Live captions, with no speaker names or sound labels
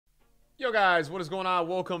Yo guys, what is going on?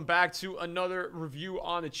 Welcome back to another review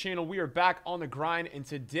on the channel. We are back on the grind, and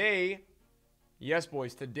today, yes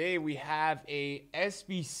boys, today we have a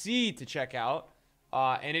SBC to check out,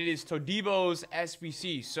 and it is TODIBO's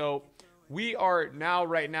SBC. So we are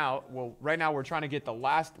right now we're trying to get the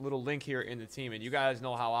last little link here in the team, and you guys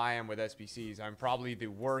know how I am with SBCs. I'm probably the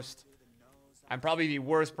worst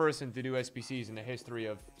person to do SBCs in the history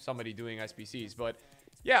of somebody doing SBCs, but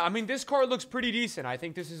yeah, I mean, this card looks pretty decent. I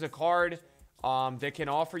think this is a card that can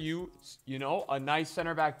offer you, a nice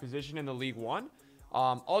center back position in the League One.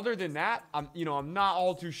 Other than that, I'm not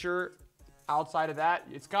all too sure. Outside of that,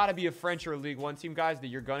 it's got to be a French or a League One team, guys, that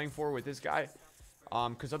you're gunning for with this guy.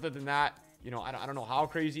 Because other than that, I don't know how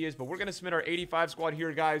crazy he is, but we're gonna submit our 85 squad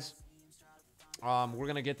here, guys. We're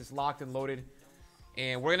gonna get this locked and loaded,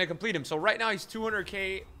 and we're gonna complete him. So right now he's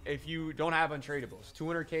 200K. If you don't have untradables,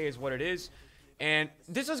 200K is what it is. And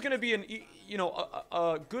this is going to be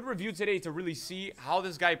a good review today to really see how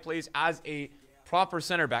this guy plays as a proper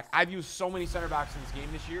center back. I've used so many center backs in this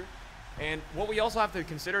game this year. And what we also have to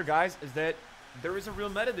consider, guys, is that there is a real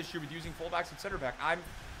meta this year with using fullbacks at center back.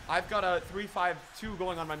 I've got a 3-5-2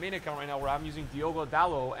 going on my main account right now where I'm using Diogo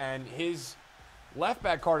Dalot, and his left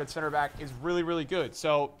back card at center back is really, really good.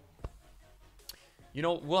 So,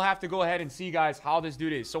 we'll have to go ahead and see, guys, how this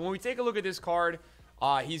dude is. So when we take a look at this card,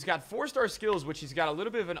 he's got 4-star skills, which he's got a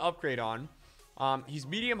little bit of an upgrade on. He's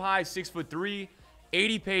medium high, 6'3",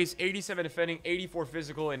 80 pace, 87 defending, 84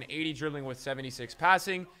 physical, and 80 dribbling with 76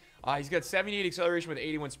 passing. He's got 78 acceleration with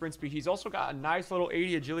 81 sprint speed. He's also got a nice little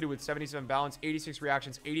 80 agility with 77 balance, 86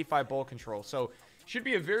 reactions, 85 ball control. So should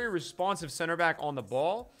be a very responsive center back on the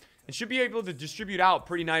ball, and should be able to distribute out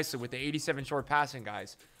pretty nicely with the 87 short passing,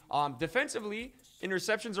 guys. Defensively,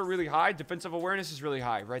 interceptions are really high. Defensive awareness is really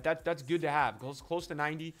high, right? That's good to have. Goes close to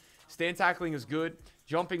 90. Stand tackling is good.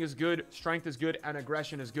 Jumping is good. Strength is good. And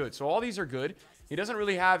aggression is good. So all these are good. He doesn't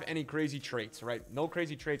really have any crazy traits, right? No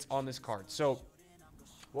crazy traits on this card. So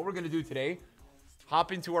what we're going to do today,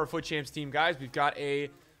 hop into our Foot Champs team, guys. We've got I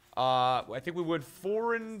think we went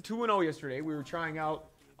 4-2-0 yesterday. We were trying out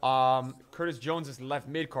Curtis Jones' left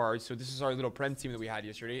mid card. So this is our little Prem team that we had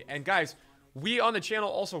yesterday. And guys, we on the channel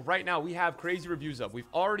also right now, we have crazy reviews up.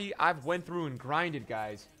 I've went through and grinded,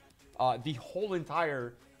 guys, the whole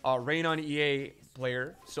entire Rain on EA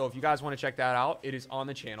player. So if you guys want to check that out, it is on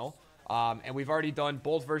the channel. And we've already done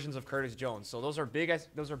both versions of Curtis Jones. So those are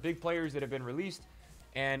big players that have been released.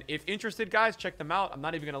 And if interested, guys, check them out. I'm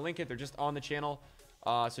not even going to link it. They're just on the channel.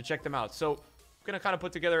 So check them out. So I'm going to kind of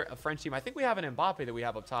put together a French team. I think we have an Mbappe that we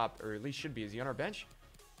have up top, or at least should be. Is he on our bench?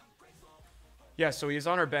 Yeah, so he is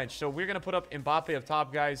on our bench. So we're going to put up Mbappe up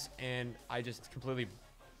top, guys, and I just completely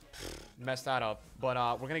messed that up. But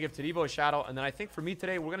we're going to give TODIBO a shout out, and then I think for me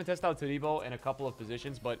today, we're going to test out TODIBO in a couple of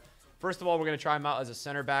positions. But first of all, we're going to try him out as a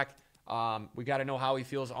center back. We got to know how he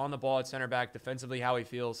feels on the ball at center back, defensively how he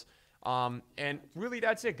feels. And really,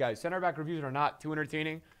 that's it, guys. Center back reviews are not too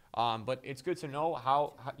entertaining, but it's good to know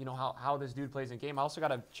how this dude plays in game. I also got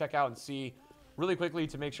to check out and see really quickly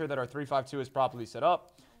to make sure that our 3-5-2 is properly set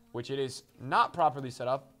up, which it is not properly set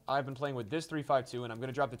up. I've been playing with this 3-5-2, and I'm going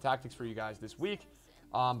to drop the tactics for you guys this week.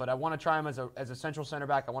 But I want to try him as a central center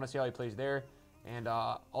back. I want to see how he plays there. And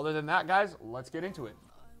other than that, guys, let's get into it.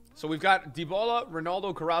 So we've got Dybala,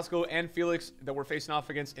 Ronaldo, Carrasco, and Felix that we're facing off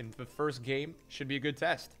against in the first game. Should be a good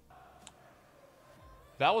test.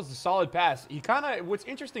 That was a solid pass. What's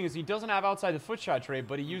interesting is he doesn't have outside the foot shot trait,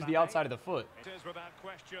 but he used the outside of the foot.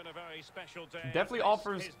 Definitely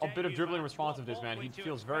offers a bit of dribbling responsiveness, man. He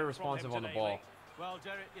feels very responsive on the ball. Well,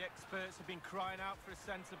 Derek, the experts have been crying out for a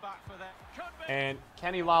centre back for that. And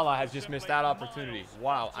Kenny Lala has just missed that opportunity.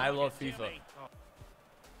 Wow, I love FIFA.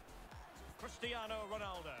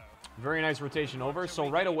 Very nice rotation over. So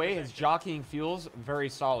right away, his jockeying feels very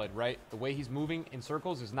solid, right? The way he's moving in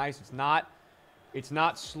circles is nice. It's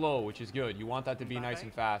not slow, which is good. You want that to be nice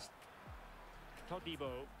and fast. Go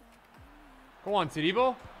on,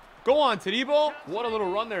 TODIBO. Go on, TODIBO. What a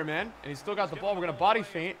little run there, man. And he's still got the ball. We're going to body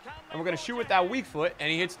feint, and we're going to shoot with that weak foot,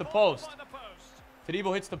 and he hits the post.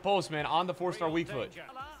 TODIBO hits the post, man, on the 4-star weak foot.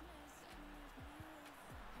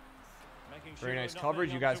 Very nice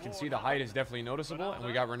coverage. You guys can see the height is definitely noticeable. And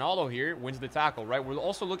we got Ronaldo here. Wins the tackle, right? We're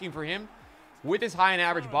also looking for him with his high and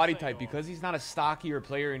average body type, because he's not a stockier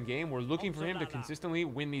player in game. We're looking for him to consistently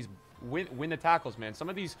win the tackles, man. Some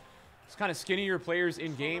of these kind of skinnier players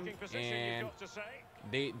in game, and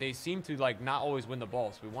they seem to not always win the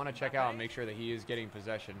ball. So we want to check out and make sure that he is getting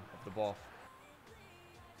possession of the ball.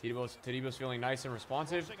 TODIBO's feeling nice and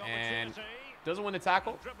responsive, and doesn't win the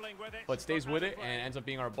tackle, but stays with it and ends up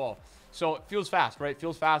being our ball. So it feels fast, right?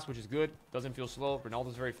 Feels fast, which is good. Doesn't feel slow.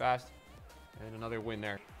 Ronaldo's very fast, and another win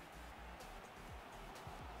there.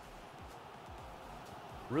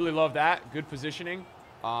 Really love that. Good positioning.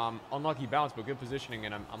 Unlucky bounce, but good positioning,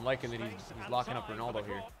 and I'm liking that he's locking up Ronaldo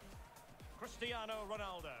here. Cristiano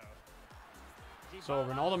Ronaldo. So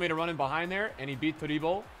Ronaldo made a run in behind there, and he beat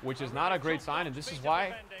TODIBO, which is not a great sign, and this is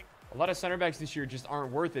why a lot of center backs this year just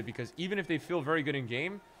aren't worth it, because even if they feel very good in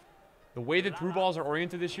game, the way that through balls are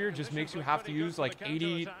oriented this year just makes you have to use like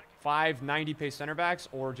 85, 90 pace center backs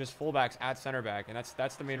or just fullbacks at center back, and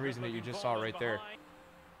that's the main reason that you just saw right there.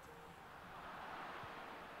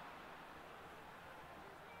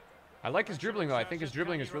 I like his dribbling, though. I think his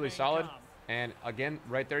dribbling is really solid. And again,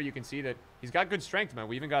 right there, you can see that he's got good strength, man.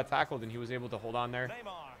 We even got tackled, and he was able to hold on there.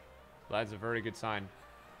 That's a very good sign.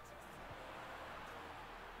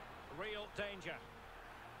 Real danger.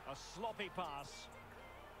 A sloppy pass.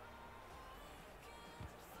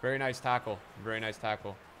 Very nice tackle. Very nice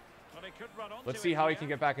tackle. Let's see how he can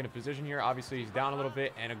get back into position here. Obviously, he's down a little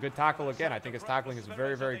bit, and a good tackle again. I think his tackling is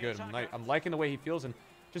very, very good. I'm liking the way he feels, and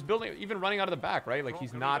just building, even running out of the back, right? Like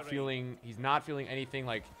he's not feeling anything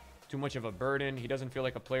like too much of a burden. He doesn't feel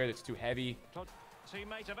like a player that's too heavy.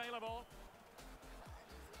 Teammate available.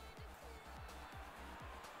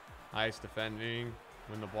 Nice defending.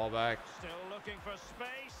 Win the ball back. Still looking for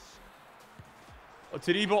space. Oh,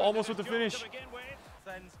 TODIBO almost with the finish.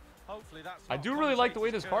 I do really like the way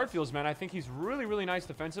this card feels, man. I think he's really, really nice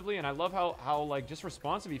defensively, and I love how like just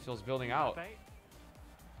responsive he feels building out.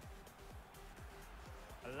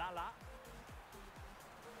 Lala.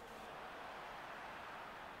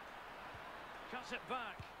 Cuts it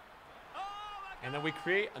back. And then we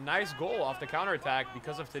create a nice goal off the counterattack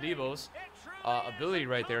because of TODIBO's ability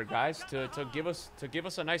right there, guys, to give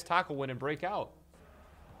us a nice tackle win and break out.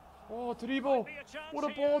 Oh, TODIBO! What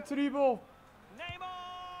a ball, TODIBO!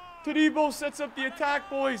 TODIBO sets up the attack,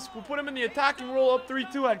 boys. We'll put him in the attacking role, up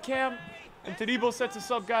 3-2 at Cam, and TODIBO sets us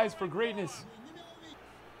up, guys, for greatness.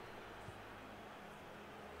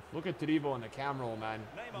 Look at TODIBO in the cam roll, man.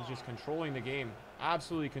 He's just controlling the game.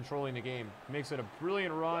 Absolutely controlling the game. Makes it a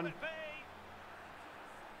brilliant run.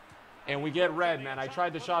 And we get red, man. I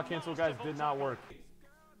tried the shot cancel, guys. Did not work.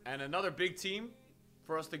 And another big team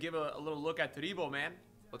for us to give a little look at TODIBO, man.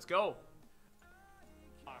 Let's go.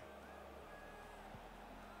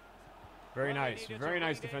 Very nice. Very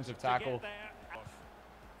nice defensive tackle.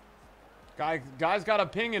 Guy's got a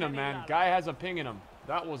ping in him, man. Guy has a ping in him.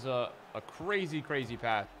 That was a crazy, crazy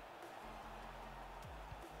pass.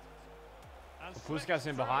 Puskas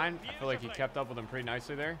in behind. I feel like he kept up with him pretty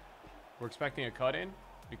nicely there. We're expecting a cut in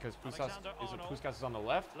because Puskas is on the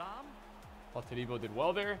left. While TODIBO did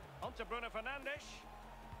well there.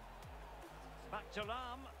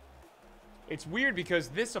 It's weird because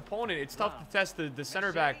this opponent, it's tough to test the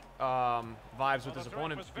center back vibes with this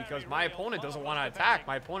opponent because my opponent doesn't want to attack.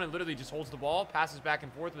 My opponent literally just holds the ball, passes back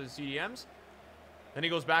and forth with his CDMs. Then he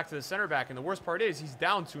goes back to the center back, and the worst part is he's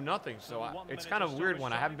down 2-0. So it's kind of a weird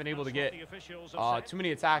one. I haven't been able to get too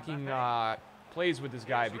many attacking plays with this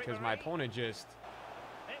guy because my opponent just...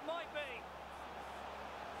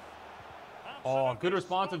 Oh, good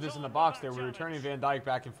responsiveness in the box there. We're returning Van Dijk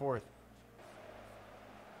back and forth.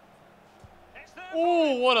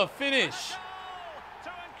 Oh, what a finish.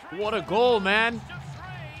 What a goal, man.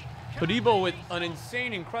 TODIBO with an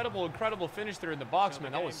insane, incredible finish there in the box,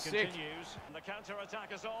 man. That was sick.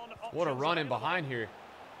 What a run in behind here.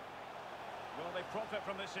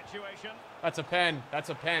 That's a pen. That's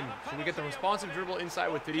a pen. So we get the responsive dribble inside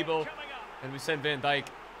with TODIBO, and we send Van Dijk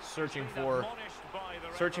searching for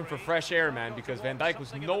fresh air, man, because Van Dijk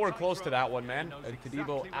was nowhere close to that one, man. And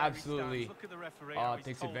TODIBO absolutely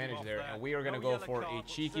takes advantage there. And we are going to go for a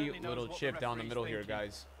cheeky little chip down the middle here,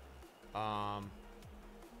 guys.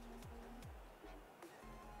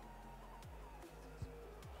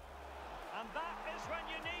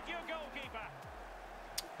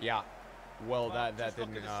 Yeah, well, that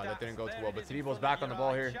didn't go too well. But TODIBO's back on the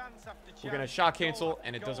ball here. We're gonna shot cancel,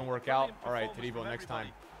 and it doesn't work out. All right, TODIBO next time.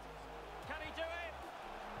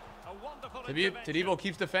 TODIBO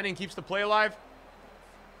keeps defending, keeps the play alive.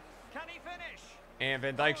 And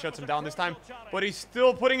Van Dijk shuts him down this time, but he's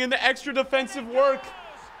still putting in the extra defensive work.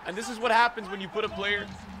 And this is what happens when you put a player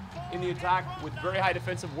in the attack with very high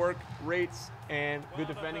defensive work rates and good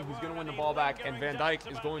defending. He's going to win the ball back, and Van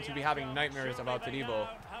Dijk is going to be having nightmares about TODIBO.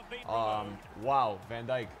 Wow, Van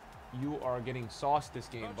Dijk, you are getting sauced this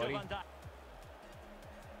game, buddy.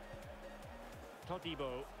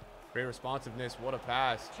 Great responsiveness. What a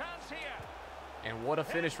pass. And what a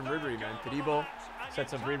finish from Ribery, man. TODIBO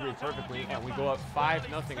sets up Ribery perfectly, and we go up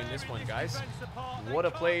 5-0 in this one, guys. What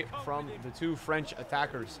a play from the two French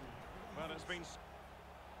attackers. Well, it's been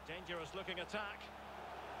dangerous looking attack.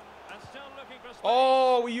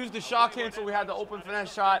 Oh, we used the shot cancel. We had the open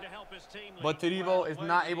finesse shot, but TODIBO is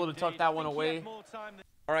not able to tuck that one away.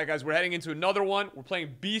 All right, guys, we're heading into another one. We're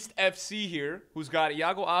playing Beast FC here, who's got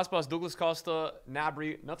Iago Aspas, Douglas Costa,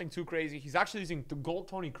 Gnabry. Nothing too crazy. He's actually using the gold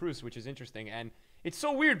Toni Kroos, which is interesting. And it's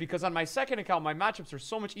so weird because on my second account, my matchups are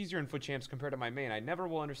so much easier in Foot Champs compared to my main. I never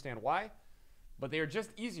will understand why, but they are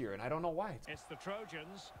just easier, and I don't know why. It's the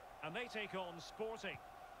Trojans, and they take on Sporting.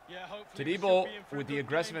 Yeah, TODIBO with the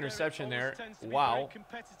aggressive interception there. Wow.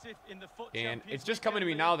 And it's just coming to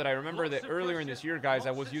me now that I remember that earlier in this year, guys,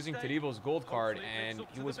 I was using TODIBO's gold card, and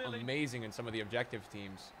he was amazing in some of the objective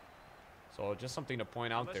teams. So just something to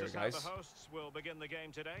point out there, guys.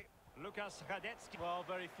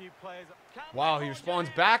 Wow, he responds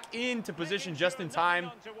back into position just in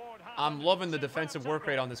time. I'm loving the defensive work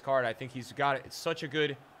rate on this card. I think he's got such a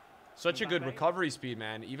good recovery speed,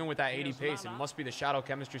 man. Even with that 80 pace, it must be the shadow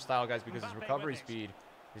chemistry style, guys, because his recovery speed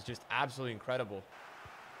is just absolutely incredible.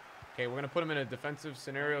 Okay, we're going to put him in a defensive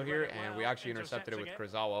scenario here, and we actually intercepted it with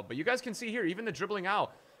Kurzawa. But you guys can see here, even the dribbling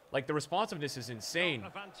out, like the responsiveness is insane. A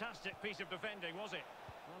fantastic piece of defending, was it?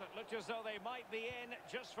 Well, it looked as though they might be in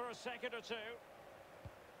just for a second or two.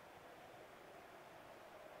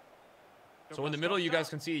 So in the middle, you guys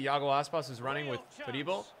can see Iago Aspas is running with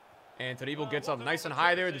TODIBO. And TODIBO gets up nice and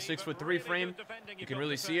high there, the 6'3" frame. You can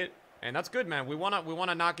really see it. And that's good, man. We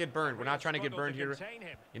wanna not get burned. We're not trying to get burned here.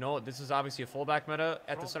 You know, this is obviously a fullback meta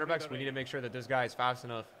at the center back, so we need to make sure that this guy is fast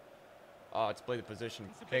enough to play the position.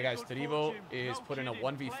 Okay, guys, TODIBO is put in a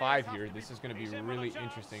 1v5 here. This is going to be really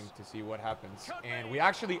interesting to see what happens. And we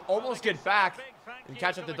actually almost get back and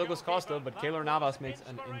catch up to Douglas Costa, but Keylor Navas makes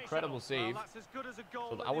an incredible save.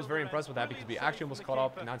 So I was very impressed with that because we actually almost caught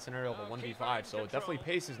up in that scenario of a 1v5. So definitely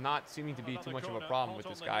pace is not seeming to be too much of a problem with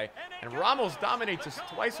this guy. And Ramos dominates us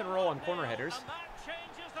twice in a row on corner headers.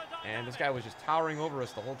 And this guy was just towering over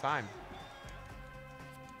us the whole time.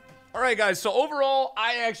 All right, guys, so overall,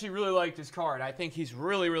 I actually really like this card. I think he's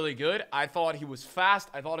really, really good. I thought he was fast.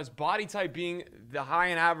 I thought his body type being the high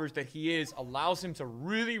and average that he is allows him to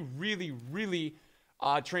really, really, really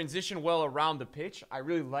transition well around the pitch. I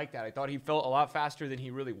really like that. I thought he felt a lot faster than he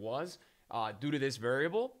really was due to this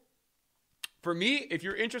variable. For me, if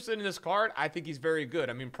you're interested in this card, I think he's very good.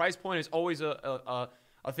 I mean, price point is always a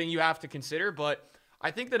thing you have to consider, but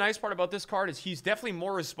I think the nice part about this card is he's definitely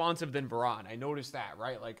more responsive than Varane. I noticed that,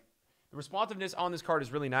 right? Like, the responsiveness on this card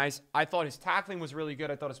is really nice. I thought his tackling was really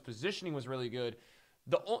good. I thought his positioning was really good.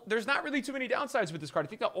 There's not really too many downsides with this card. I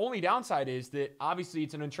think the only downside is that obviously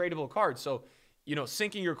it's an untradeable card. So, you know,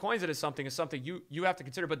 sinking your coins into something is something you have to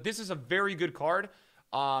consider. But this is a very good card.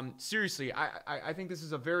 Seriously, I think this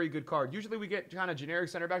is a very good card. Usually we get kind of generic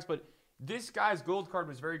center backs, but this guy's gold card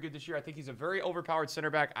was very good this year. I think he's a very overpowered center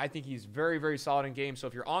back. I think he's very, very solid in game. So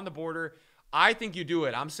if you're on the border, I think you do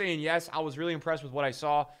it. I'm saying yes. I was really impressed with what I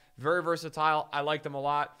saw. Very versatile. I liked him a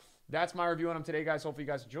lot. That's my review on him today, guys. Hopefully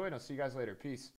you guys enjoyed. I'll see you guys later. Peace.